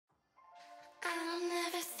I'll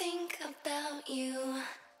never think about you.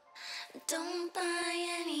 Don't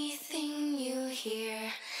buy anything you hear,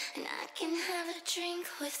 and I can have a drink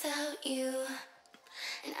without you.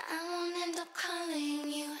 And I won't end up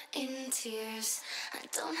calling you in tears. I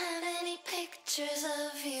don't have any pictures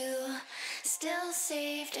of you still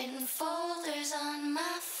saved in folders on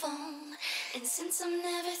my phone. And since I'm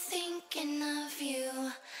never thinking of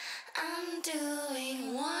you, I'm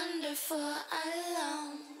doing wonderful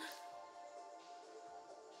alone.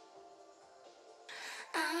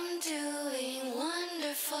 I'm doing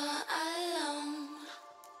wonderful alone.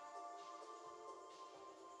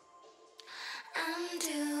 I'm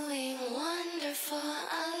doing wonderful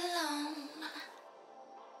alone.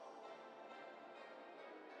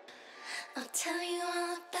 I'll tell you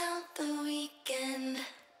all about the weekend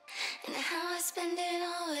and how I spend it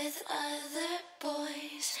all with other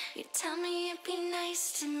boys. You tell me it'd be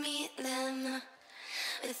nice to meet them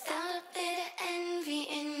without a bit of envy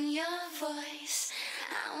in your voice.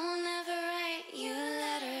 I won't ever write you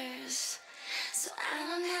letters, so I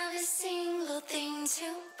don't have a single thing to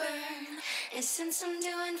burn. And since I'm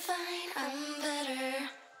doing fine, I'm better,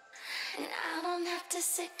 and I don't have to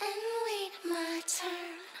sit and wait my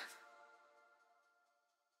turn.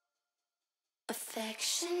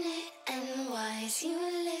 Affectionate and wise, you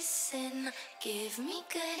listen. Give me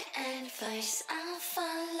good advice, I'll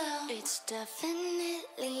follow. It's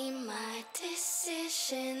definitely my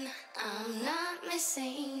decision. I'm not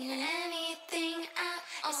missing anything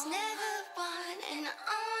out. It's never one and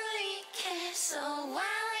only kiss. So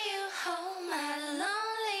while you hold my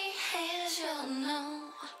lonely hands, you'll know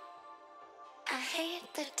I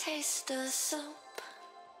hate the taste of soap,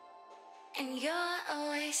 and you're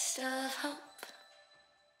a waste of hope.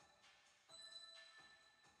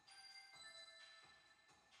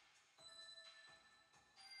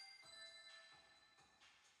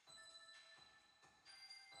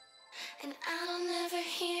 And I don't ever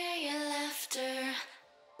hear your laughter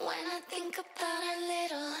when I think about our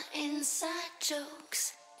little inside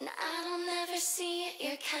jokes. And I don't ever see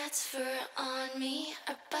your cat's fur on me,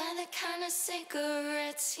 or buy the kind of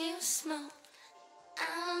cigarettes you smoke.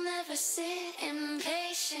 I'll never sit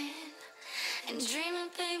impatient and dreaming,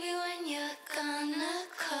 baby, when you're gonna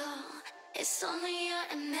call. It's only your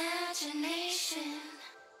imagination,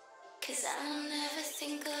 'cause I don't ever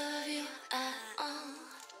think of you at all.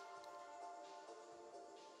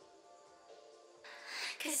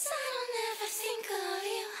 'Cause I don't ever think of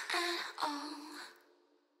you at all.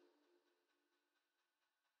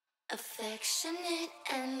 Affectionate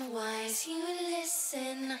and wise, you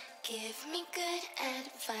listen. Give me good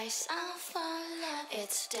advice, I'll follow.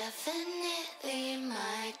 It's definitely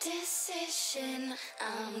my decision.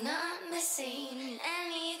 I'm not missing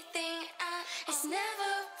anything out. It's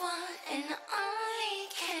never one and only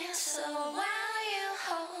kiss. So while you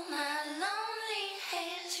hold my lonely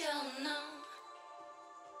hands, you'll know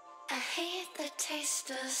I hate the taste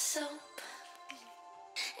of soap,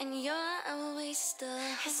 and you're a waste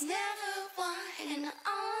of. It's never one and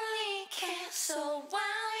only kiss. So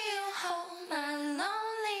while you hold my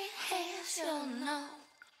lonely hands, you'll know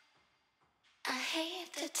I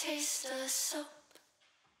hate the taste of soap,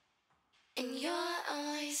 and you're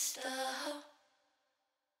a waste of hope.